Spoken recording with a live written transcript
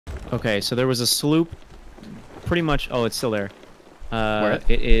Okay, so there was a sloop. Pretty much. Oh, it's still there. Where?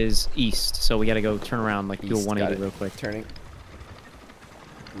 It is east, so we gotta go turn around, like do a East, 180 real quick. Turning.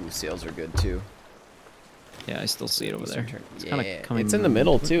 Ooh, sails are good too. Yeah, I still see it over there. It's Yeah, kind of coming. it's in the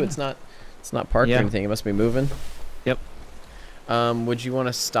middle too. It's not parked or anything. It must be moving. Yep. Would you want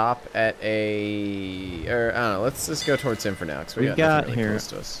to stop at a, or I don't know? Let's just go towards him for now, because We've got nothing really here. close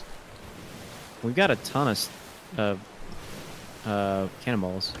to us. We've got a ton of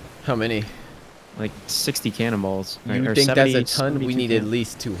cannonballs. How many? Like 60 cannonballs. You or think 70, that's a ton? We 72 need at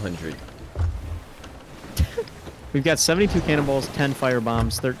least 200. We've got 72 cannonballs, 10 fire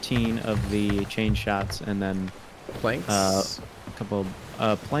bombs, 13 of the chain shots, and then Planks? a couple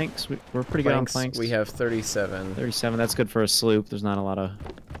planks. We're pretty good on planks. We have 37. 37. That's good for a sloop. There's not a lot of.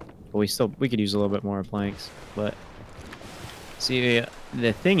 But we could use a little bit more planks. But see,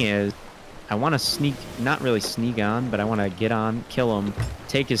 the thing is, I want to sneak, not really sneak on, but I want to get on, kill him,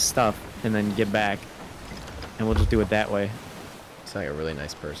 take his stuff, and then get back, and we'll just do it that way. It's like a really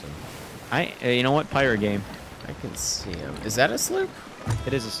nice person. You know what? Pirate game. I can see him. Is that a sloop?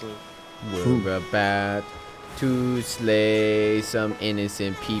 It is a sloop. We're about to slay some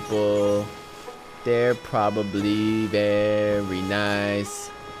innocent people. They're probably very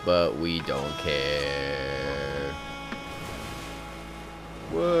nice, but we don't care.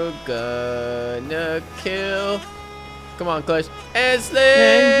 We're gonna kill. Come on, Clutch. And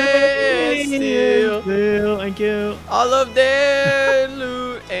slay and steal and kill all of their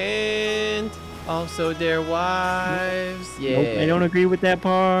loot and also their wives. Yeah. Nope, I don't agree with that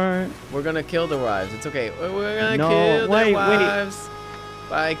part. We're gonna kill the wives. It's okay. We're gonna No, kill wait, their wives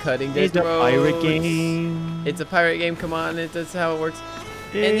by cutting their It's a throats. pirate game. It's a pirate game. Come on, that's how it works.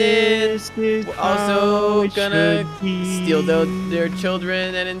 This and then we're also gonna steal their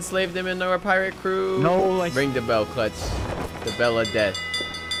children and enslave them in our pirate crew. No, Ring the bell, Clutch. The bell of death.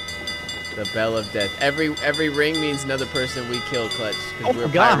 The bell of death. Every ring means another person we kill, Clutch. Oh we're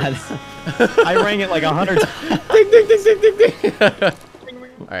God! I rang it like 100 times. Ding ding ding ding ding ding.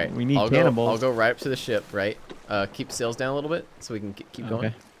 All right, we need cannonballs. I'll go right up to the ship. Right. Keep sails down a little bit so we can keep going.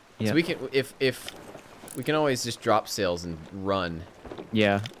 Okay. Yeah. So we can, if we can always just drop sails and run.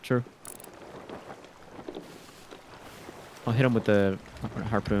 Yeah, true. I'll hit him with the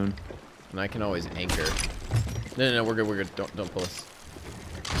harpoon. And I can always anchor. No, we're good. We're good. Don't pull us.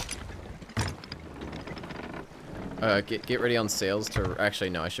 Get ready on sails to. Actually,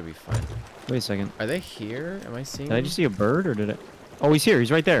 no, I should be fine. Wait a second. Are they here? Am I seeing? Did I just see a bird or did it? Oh, he's here.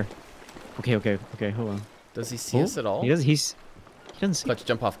 He's right there. Okay. Hold on. Does he see us at all? He does. He doesn't see. Clutch,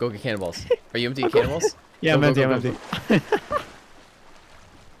 jump off. Go get cannonballs. Are you empty cannonballs? Yeah, I'm empty. Go.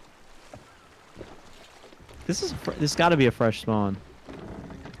 This got to be a fresh spawn.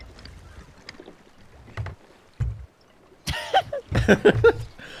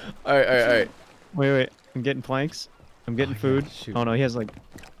 All right. Wait. I'm getting planks. I'm getting food. Shoot. Oh no, he has like.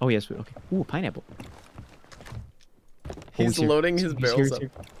 Oh, he has food. Okay. Ooh, pineapple. He's loading his barrels up.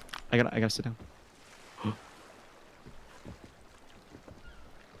 Here. I gotta sit down.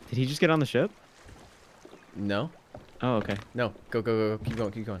 Did he just get on the ship? No. Oh, okay. No. Go. Keep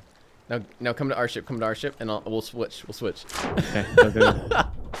going. Now come to our ship. And we'll switch. Okay. Go.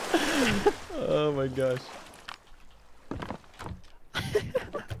 Oh my gosh.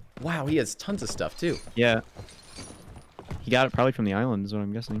 Wow, he has tons of stuff too. Yeah. He got it probably from the island, is what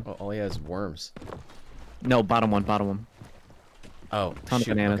I'm guessing. Oh, all he has is worms. No, bottom one. Oh, Ton of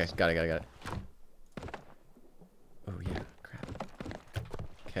bananas. Okay, got it. Oh yeah, crap.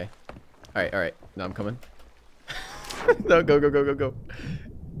 Okay. All right. Now I'm coming. No, go.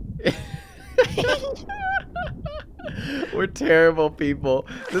 We're terrible people.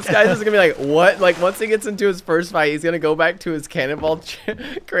 This guy's just gonna be like, what? Like, once he gets into his first fight, he's gonna go back to his cannonball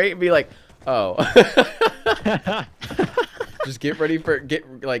crate and be like, oh. Just get ready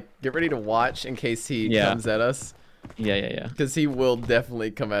to watch in case he comes at us. Yeah. Because he will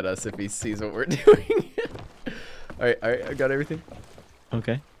definitely come at us if he sees what we're doing. All right, I got everything.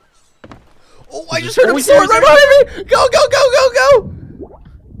 Okay. Oh, I just heard him soar right behind me! Go!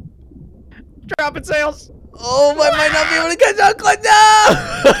 Dropping sails! Oh, I might not be able to catch on, Clint.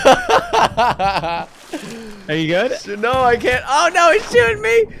 No! Are you good? No, I can't. Oh no, he's shooting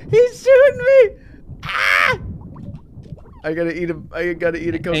me! Ah! I gotta eat a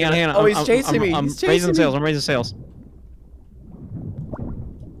coconut. Hang on. Oh, he's chasing me. I'm raising sails.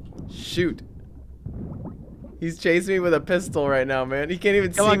 Shoot. He's chasing me with a pistol right now, man. He can't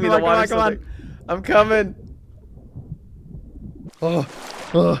even see me. Come on. I'm coming.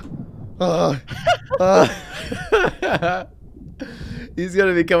 He's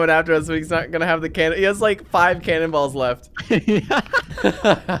gonna be coming after us, but he's not gonna have the cannon. He has like 5 cannonballs left.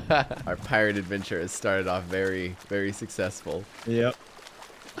 Our pirate adventure has started off very, very successful. Yep.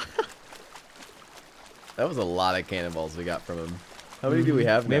 That was a lot of cannonballs we got from him. How many do we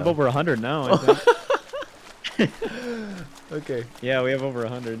have now? We have over 100 now, I think. Okay. Yeah, we have over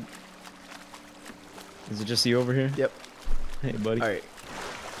 100. Is it just you over here? Yep. Hey, buddy. All right.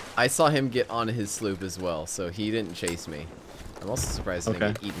 I saw him get on his sloop as well, so he didn't chase me. I'm also surprised he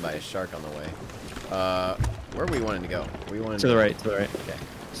didn't get eaten by a shark on the way. Where are we wanting to go? To the right, to the right. Okay.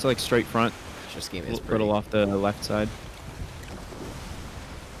 So like straight front. This game is A pretty. little off the left side.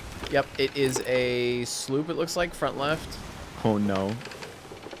 Yep, it is a sloop, it looks like, front left. Oh, no.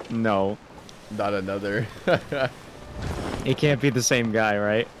 No. Not another. It can't be the same guy,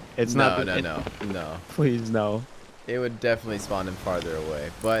 right? It's not. No. Please, no. It would definitely spawn him farther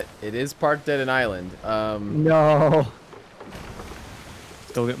away, but it is parked at an island. No.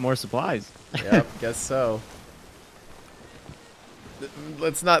 Still get more supplies. Yep, guess so.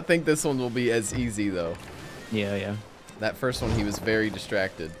 Let's not think this one will be as easy, though. Yeah, yeah. That first one, he was very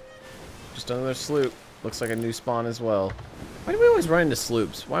distracted. Just another sloop. Looks like a new spawn as well. Why do we always run into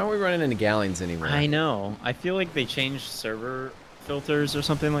sloops? Why aren't we running into galleons anymore? I know. I feel like they changed server filters or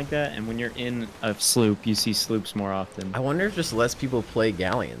something like that, and when you're in a sloop, you see sloops more often. I wonder if just less people play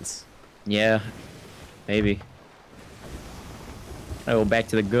galleons. Yeah, maybe. Oh, back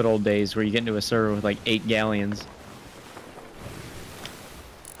to the good old days where you get into a server with like 8 galleons.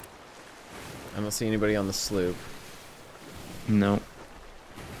 I don't see anybody on the sloop. No.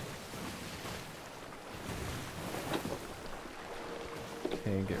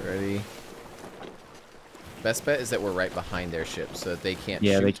 Okay, get ready. Best bet is that we're right behind their ship so that they can't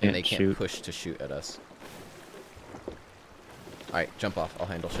Yeah, shoot they can't and they can't shoot. push to shoot at us. Alright, jump off. I'll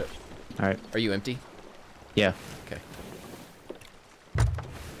handle ship. Alright. Are you empty? Yeah. Okay.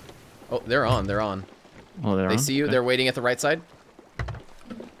 Oh, they're on. They're on. Oh, they're They on? see you. Okay. They're waiting at the right side.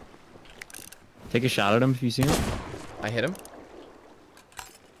 Take a shot at him if you see him. I hit him.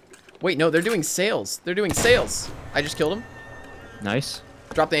 Wait, no, they're doing sails. They're doing sails. I just killed him. Nice.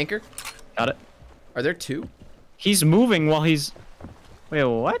 Drop the anchor. Got it. Are there 2? He's moving while he's... Wait,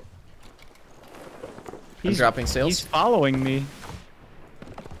 what? I'm dropping sails. He's following me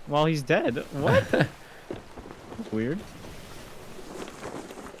while he's dead. What? That's weird.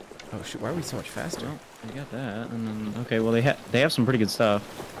 Oh shoot! Why are we so much faster? Well, you got that. And then, okay, well they have some pretty good stuff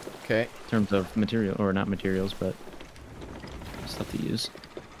Okay. in terms of material, or not materials, but stuff to use.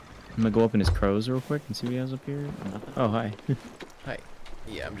 I'm gonna go up in his crows real quick and see what he has up here. Nothing. Oh, hi. Hi.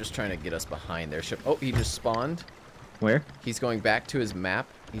 Yeah, I'm just trying to get us behind their ship. Oh, he just spawned. Where? He's going back to his map.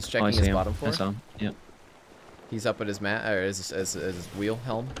 He's Oh, checking I see his him. bottom I floor. saw him. Yep. He's up at his mat or his wheel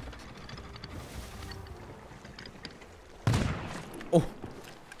helm. Oh,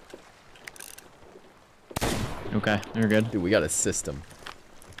 Okay, you're good. dude, we got a system.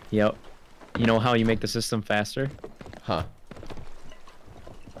 Yep. You know how you make the system faster? Huh?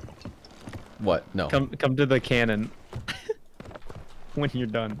 What? No. Come to the cannon when you're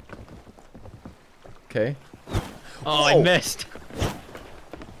done. Okay. Oh, I missed.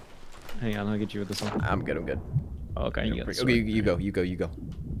 Hang on, I'll get you with this one. I'm good. I'm good. Oh, okay, you got the Okay, sword. you go. You go. You go.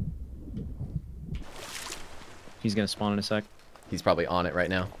 He's gonna spawn in a sec. He's probably on it right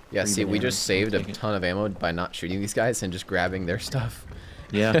now. Yeah. Pretty See, we banana. just saved a Take it. ton of ammo by not shooting these guys and just grabbing their stuff.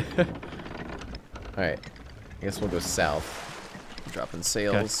 Yeah. All right. I guess we'll go south. Dropping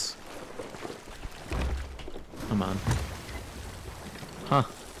sails. Come on. Huh.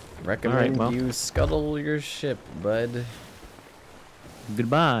 Recommend well. you scuttle your ship, bud.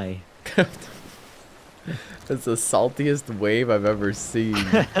 Goodbye. That's the saltiest wave I've ever seen.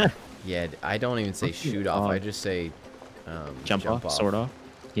 Yeah, I don't even say shoot off. I just say Jump off, sword off.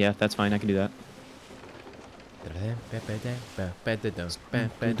 Yeah, that's fine. I can do that.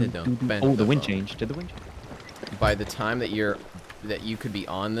 Oh, the wind changed. Did the wind change? By the time that you could be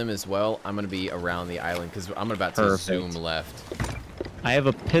on them as well, I'm gonna be around the island because I'm about to Perfect. zoom left. I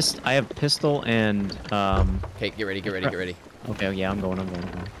have pistol and Okay, get ready, get ready, get ready. Okay, yeah, I'm going.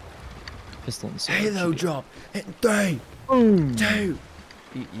 Pistol and sword. Halo drop in 3, Boom. 2.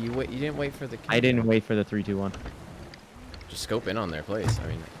 You wait. You didn't wait for the. I didn't wait for the 3, 2, 1. Just scope in on their place. I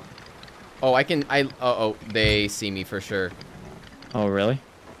mean. Oh, I can. Oh, they see me for sure. Oh, really?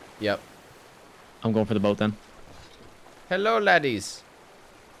 Yep. I'm going for the boat then. Hello, laddies.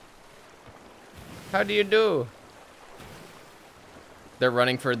 How do you do? They're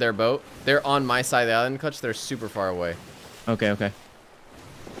running for their boat. They're on my side of the island, Clutch. They're super far away. Okay, okay.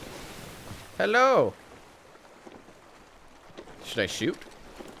 Hello. Should I shoot?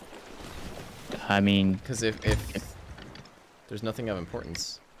 I mean, Because if there's nothing of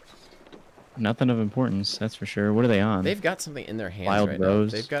importance. Nothing of importance, that's for sure. What are they on? They've got something in their hands Wild right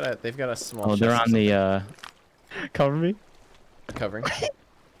Rose. now. They've got a small. Oh, they're chest on the. Cover me. covering.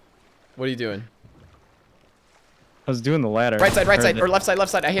 What are you doing? I was doing the ladder. Right side, or left side,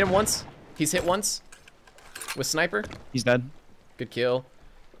 left side. I hit him once. He's hit once. With sniper. He's dead. Good kill.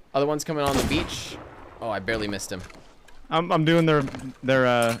 Other one's coming on the beach. Oh, I barely missed him. I'm doing their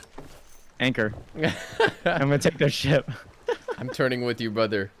anchor. I'm gonna take their ship. I'm turning with you,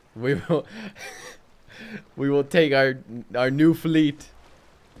 brother. We will take our new fleet.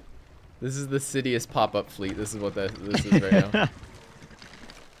 This is the cityest pop-up fleet. This is what this is right now. I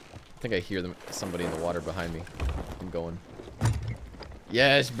think I hear somebody in the water behind me. I'm going.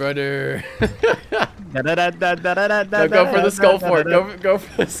 Yes, brother. No, go for the skull fort. Go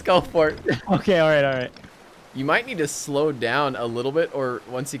for the skull fort. Okay, all right. You might need to slow down a little bit, or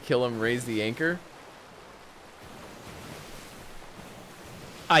once you kill him, raise the anchor.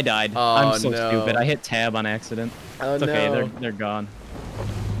 I died. Oh, I'm so stupid. I hit tab on accident. Oh, it's okay. no. They're gone.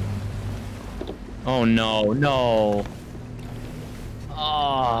 Oh no.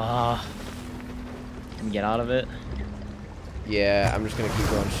 Ah. Can we get out of it? Yeah, I'm just gonna keep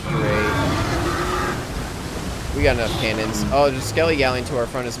going straight. We got enough cannons. Oh, there's a skelly galleon to our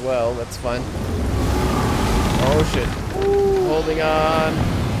front as well. That's fun. Oh shit. Ooh. Holding on.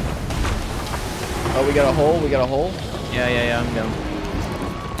 Oh, we got a hole. Yeah, I'm down.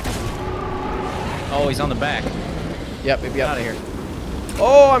 Oh, he's on the back. Yep. Get out of here.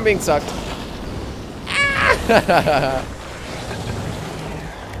 Oh, I'm being sucked.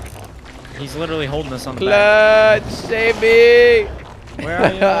 He's literally holding us on the back. Clutch, save me! Where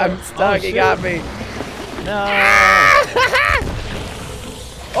are you? I'm stuck. He got me. No.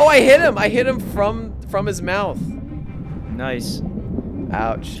 Oh, I hit him. I hit him from his mouth. Nice.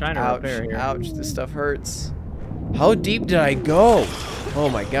 Ouch. Trying to repair here. Ouch. This stuff hurts. How deep did I go? Oh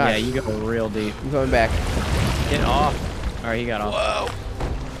my gosh. Yeah, you go real deep. I'm coming back. Get off. All right, he got off. Whoa.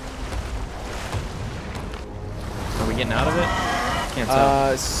 Are we getting out of it? Can't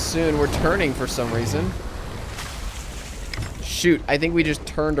tell. Soon. We're turning for some reason. Shoot, I think we just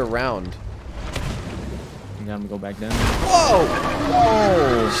turned around. You got him to go back down. Whoa!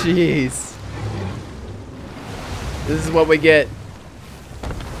 Whoa! Jeez. This is what we get.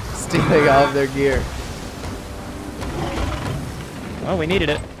 Stealing all of their gear. Oh, we needed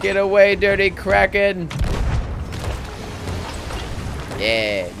it. Get away, dirty Kraken!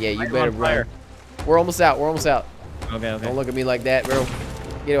 Yeah, you better run. We're almost out. Okay. Don't look at me like that, bro.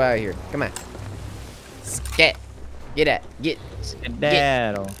 Get out of here. Come on. Scat. Get out. Get.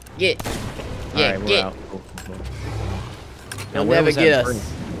 Skedaddle. Get. Yeah, Alright, get. Out. Cool. You'll where never was that get bird?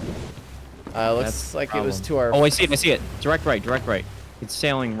 us. Looks like it was to our... Oh, I see it. Direct right. It's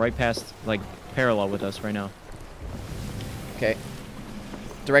sailing right past, like, parallel with us right now. Okay.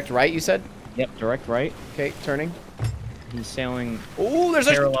 Direct right, you said? Yep, direct right. Okay, turning. He's sailing. Oh, there's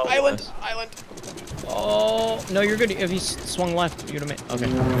an parallel with island. us. Island. Oh, no, you're good. If he swung left, you'd have made. Okay.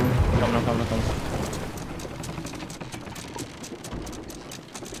 Coming.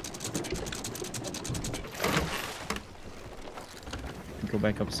 Go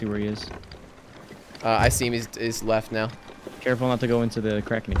back up, see where he is. I see him. He's left now. Careful not to go into the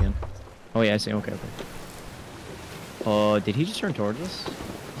Kraken again. Oh, yeah, I see. Okay. Oh, did he just turn towards us?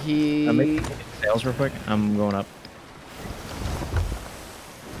 He... Sails real quick. I'm going up.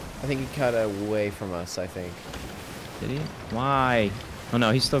 I think he cut away from us, I think. Did he? Why? Oh, no,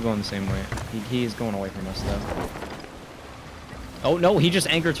 he's still going the same way. He is going away from us, though. Oh, no, he just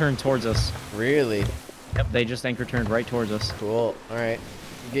anchor turned towards us. Really? Yep, they just anchor turned right towards us. Cool. Alright.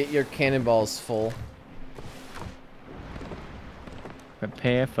 Get your cannonballs full.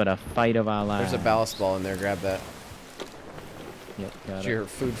 Prepare for the fight of our lives. There's a ballast ball in there. Grab that. Yep, got Is it. your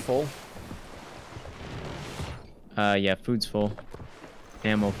food full? Yeah, food's full.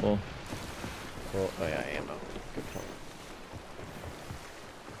 Ammo full. Cool. Oh yeah, ammo. Good point.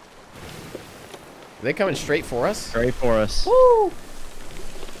 Are they coming straight for us? Straight for us. Woo!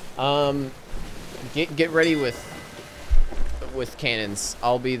 Get ready with cannons.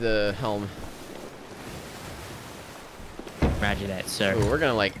 I'll be the helm. Roger that, sir. Ooh, we're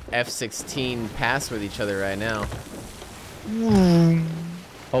gonna like F-16 pass with each other right now.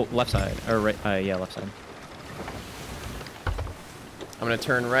 Oh, left side. Or right, yeah, left side. I'm gonna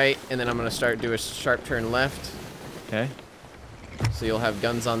turn right, and then I'm gonna do a sharp turn left. Okay. So you'll have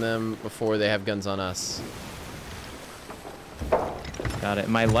guns on them before they have guns on us. Got it.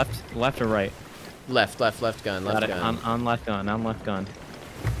 My left or right? Left gun, left gun. On left gun, I'm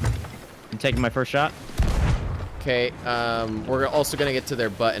taking my first shot. Okay, we're also gonna get to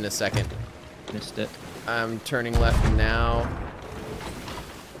their butt in a second. Missed it. I'm turning left now.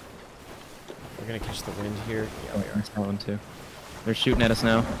 gonna catch the wind here. Yeah, we are. That one too. They're shooting at us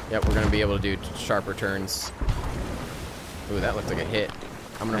now. Yep, we're gonna be able to do sharper turns. Ooh, that looked like a hit.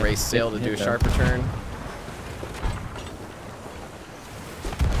 I'm gonna raise sail to do a sharper turn.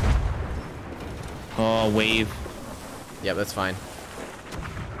 Oh, wave. Yep, that's fine.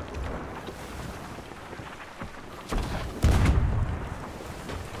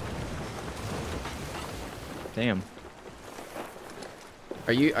 Damn.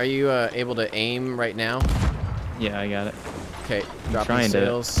 Are you able to aim right now? Yeah, I got it. Okay, I'm dropping trying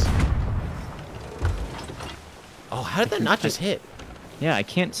sails. Oh, how did that not just hit? Yeah, I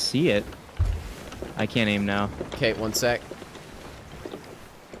can't see it. I can't aim now. Okay, 1 sec.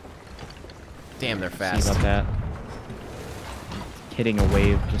 Damn, they're See fast. about that. Hitting a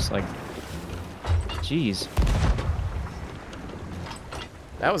wave, just like. Jeez.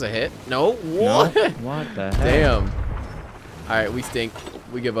 That was a hit. No, what? No? What the heck? Damn. All right, we stink.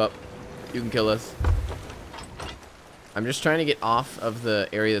 We give up. You can kill us. I'm just trying to get off of the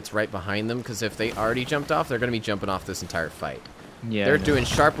area that's right behind them, because if they already jumped off, they're going to be jumping off this entire fight. Yeah. They're doing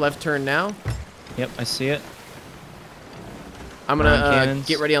sharp left turn now. Yep, I see it. I'm going to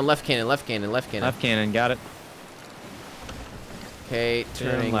get ready on left cannon, left cannon, left cannon. Left cannon, got it. Okay,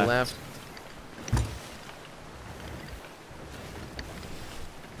 turning left.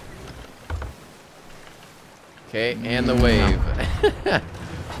 Okay, and the wave.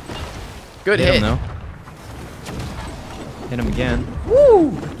 Good hit. Hit him, though. Hit him again. Woo!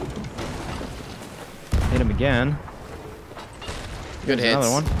 Hit him again. Good There's hits.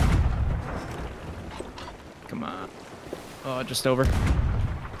 Another one. Come on. Oh, just over.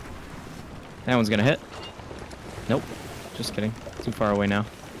 That one's gonna hit. Nope. Just kidding. Too far away now.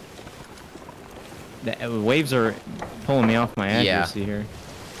 The waves are pulling me off my accuracy here.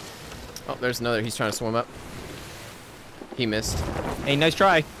 Oh, there's another. He's trying to swim up. He missed. Hey, nice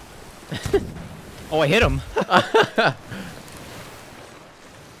try. Oh, I hit him.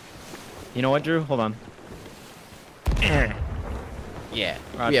 You know what, Drew? Hold on. Yeah,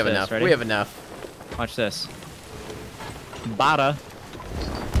 Watch we have this, enough. ready? We have enough. Watch this. Bada.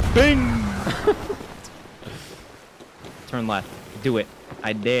 Bing! Turn left. Do it.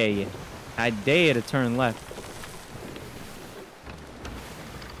 I dare you. I dare you to turn left.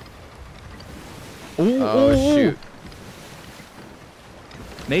 Ooh, Oh, ooh, shoot.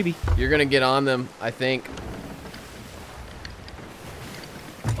 Maybe. You're going to get on them, I think.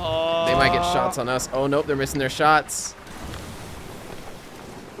 They might get shots on us. Oh, nope, they're missing their shots.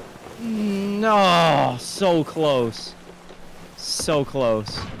 No, so close. So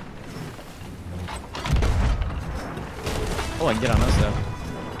close. Oh, I can get on us though.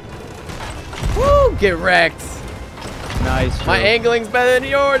 Woo! Get wrecked. Nice. My Drew. angling's better than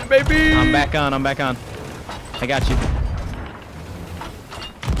yours, baby. I'm back on. I'm back on. I got you.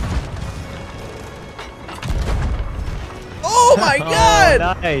 Oh my god!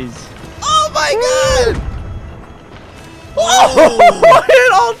 Oh, nice. Oh my god! Oh!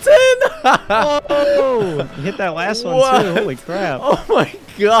 Hit all 10! Oh, you hit that last one What? too. Holy crap. Oh my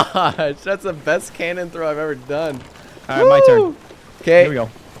gosh, that's the best cannon throw I've ever done. All right, my turn. Okay, Here we go.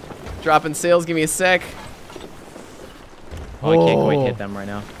 dropping sails. Give me a sec. Oh, I can't quite hit them right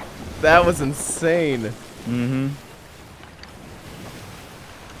now. That was insane. Mm-hmm.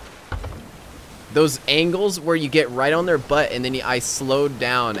 Those angles where you get right on their butt and then I slowed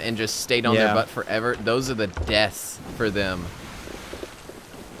down and just stayed on their Yeah. butt forever. Those are the deaths for them.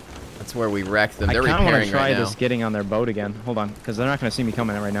 That's where we wrecked them. They're I kind of want repairing to try right now. this getting on their boat again. Hold on, because they're not going to see me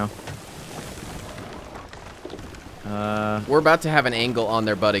coming right now. We're about to have an angle on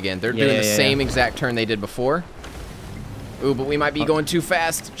their butt again. They're doing the same exact turn they did before. Ooh, but we might be going too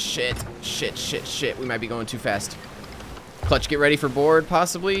fast. Shit, shit, shit, shit. We might be going too fast. Clutch, get ready for board,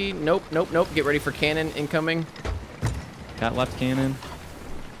 possibly. Nope, nope, nope. Get ready for cannon incoming. Got left cannon.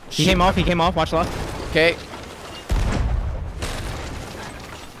 He came off. He came off. Watch left. Okay.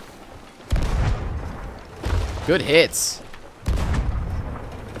 Good hits.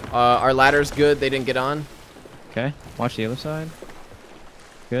 Our ladder's good. They didn't get on. Okay. Watch the other side.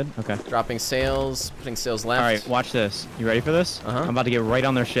 Good. Okay. Dropping sails. Putting sails left. All right. Watch this. You ready for this? Uh-huh. I'm about to get right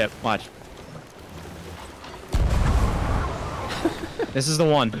on their ship. Watch. This is the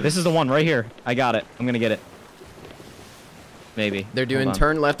one. This is the one right here. I got it. I'm gonna get it. Maybe. They're doing Hold on.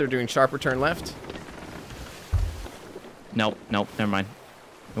 turn left. They're doing sharper turn left. Nope. Nope. Never mind.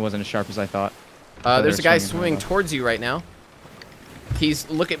 It wasn't as sharp as I thought. There's a guy swinging swimming left. towards you right now. He's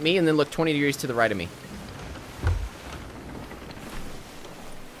look at me and then look 20 degrees to the right of me.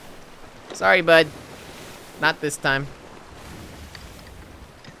 Sorry, bud. Not this time.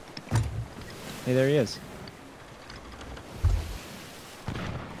 Hey, there he is.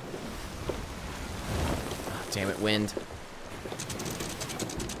 Damn it, wind.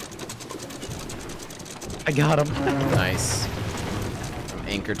 I got him. Nice. I'm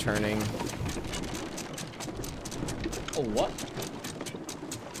anchor turning. Oh, what?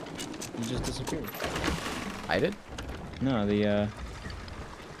 You just disappeared. I did? No, the,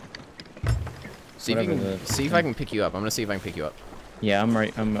 See if I can pick you up. I'm gonna see if I can pick you up. Yeah, I'm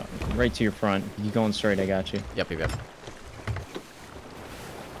right to your front. You going straight, I got you. Yep.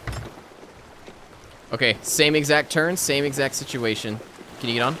 Okay, same exact turn, same exact situation. Can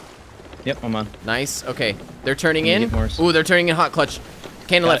you get on? Yep, I'm on. Nice. Okay, they're turning Can you in. get Morse? Ooh, they're turning in hot clutch.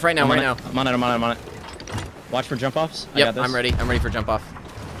 Cannon left right now, I'm right on now. it. I'm on it. Watch for jump offs. I got Yep, this. I'm ready. I'm ready for jump off.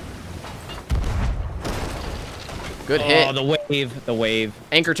 Good hit. Oh, the wave.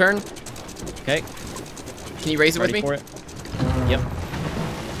 Anchor turn. Okay. Can you raise it with me? For it. Yep.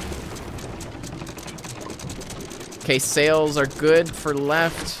 Okay, sails are good for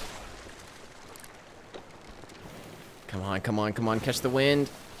left. Come on, catch the wind.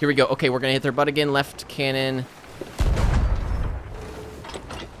 Here we go. Okay, we're gonna hit their butt again. Left cannon.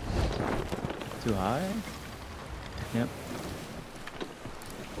 Too high? Yep.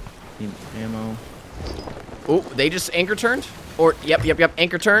 Need ammo. Oh, they just anchor turned? Or, yep,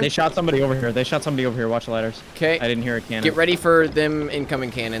 anchor turn. They shot somebody over here. Watch the ladders. Okay. I didn't hear a cannon. Get ready for them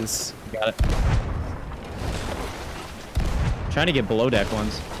incoming cannons. Got it. Trying to get below deck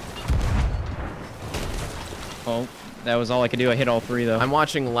ones. Oh, that was all I could do. I hit all three, though. I'm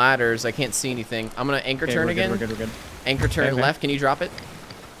watching ladders. I can't see anything. I'm gonna anchor turn again. We're good. Anchor turn Okay. left. Can you drop it?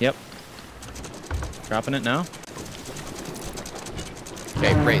 Yep. Dropping it now.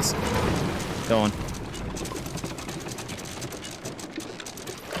 Okay, raise. Going.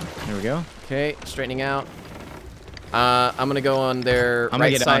 There we go. Okay, straightening out. I'm gonna go on their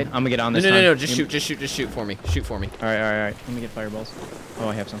right side. I'm gonna get on this. No. Just shoot for me. Shoot for me. All right. Let me get fireballs. Oh,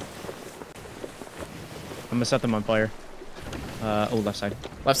 I have some. I'm gonna set them on fire. Oh, left side.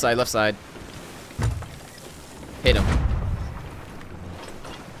 Left side. Hit him.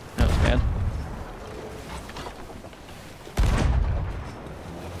 That was bad.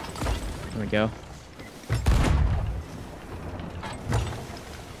 There we go.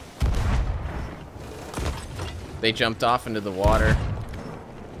 They jumped off into the water.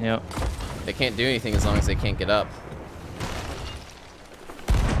 Yep. They can't do anything as long as they can't get up.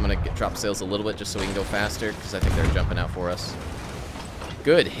 I'm gonna drop sails a little bit just so we can go faster, because I think they're jumping out for us.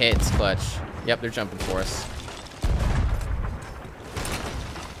 Good hits, Clutch. Yep, they're jumping for us.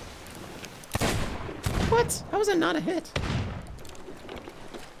 What? How was that not a hit?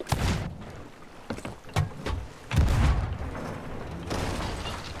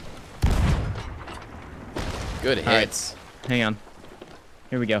 Good hits. Right. Hang on.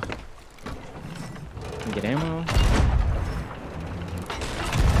 Here we go. Get ammo.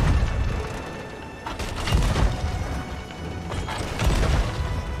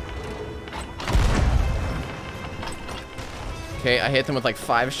 Okay, I hit them with like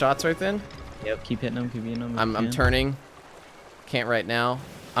 5 shots right then. Yep, keep hitting them. I'm turning. Can't right now.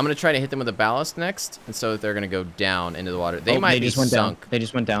 I'm gonna try to hit them with a ballast next, and so that they're gonna go down into the water. They might be sunk. They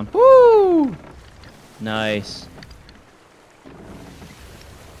just went down. Woo! Nice.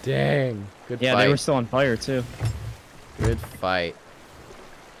 Dang. Good fight. Yeah, they were still on fire too. Good fight.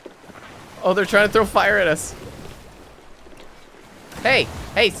 Oh, they're trying to throw fire at us. Hey,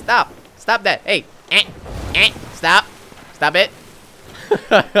 stop. Stop that. Hey, stop. Stop it.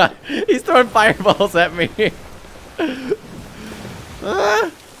 He's throwing fireballs at me.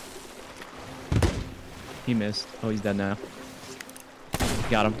 He missed. Oh, he's dead now.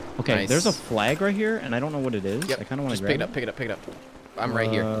 Got him. Okay, Nice. There's a flag right here, and I don't know what it is. Yep. I kind of want to Just grab pick it up. I'm right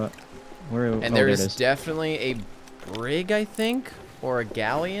here. Where? And there it there's is. definitely a brig, I think, or a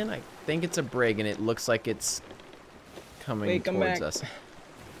galleon. I think it's a brig, and it looks like it's coming towards us.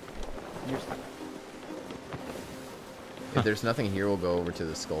 If there's nothing here, we'll go over to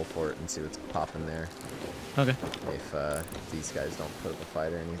the Skull Fort and see what's popping there. Okay. If these guys don't put up a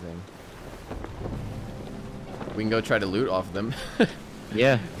fight or anything. We can go try to loot off of them.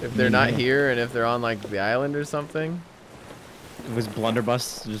 Yeah. If they're not here, and if they're on, like, the island or something. It was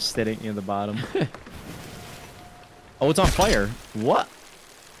blunderbuss just sitting near the bottom. Oh, it's on fire. What?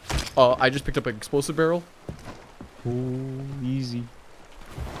 Oh, I just picked up an explosive barrel. Ooh, easy.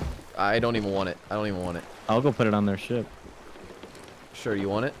 I don't even want it. I'll go put it on their ship. Sure, you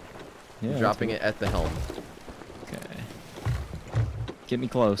want it? Yeah. Dropping it at the helm. Okay. Get me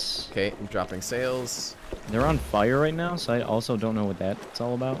close. Okay, I'm dropping sails. They're on fire right now, so I also don't know what that's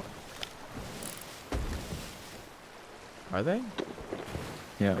all about. Are they?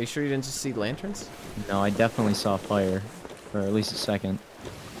 Yeah. Are you sure you didn't just see lanterns? No, I definitely saw fire. For at least a second.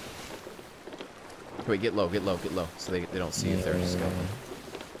 Wait, get low, get low, get low, so they don't see if they're scoping.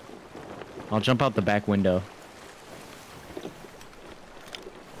 I'll jump out the back window.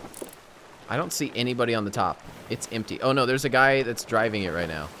 I don't see anybody on the top. It's empty. Oh no, there's a guy that's driving it right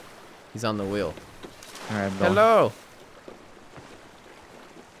now. He's on the wheel. All right, I'm going. Hello.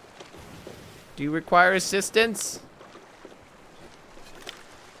 Do you require assistance?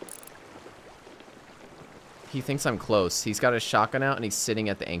 He thinks I'm close. He's got his shotgun out and he's sitting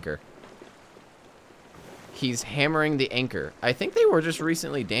at the anchor. He's hammering the anchor. I think they were just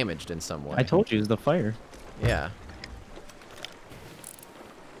recently damaged in some way. I told you, it's the fire. Yeah.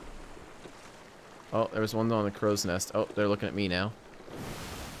 Oh, there was one on the crow's nest. Oh, they're looking at me now.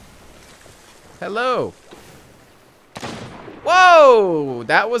 Hello. Whoa!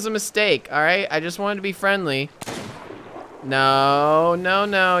 That was a mistake, alright? I just wanted to be friendly. No, no,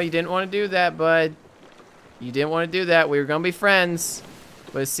 no. You didn't want to do that, bud. You didn't want to do that. We were going to be friends.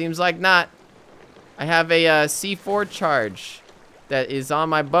 But it seems like not. I have a C4 charge that is on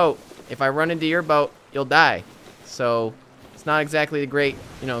my boat. If I run into your boat, you'll die. So, it's not exactly the great,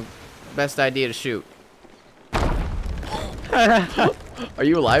 you know, best idea to shoot. Are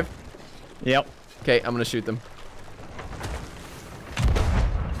you alive? Yep. Okay, I'm gonna shoot them.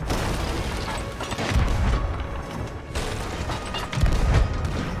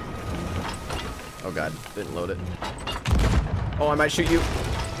 Oh god, didn't load it. Oh, I might shoot you.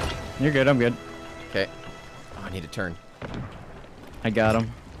 You're good, I'm good. Okay. Oh, I need to turn. I got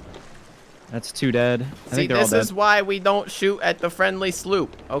him. That's 2 dead. I See, think they're all this dead. is why we don't shoot at the friendly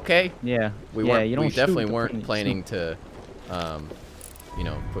sloop, okay? Yeah. We yeah, weren't. you don't We definitely shoot weren't the planning to, you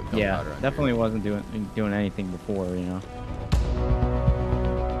know, put gunpowder Yeah, on. definitely wasn't doing anything before, you know.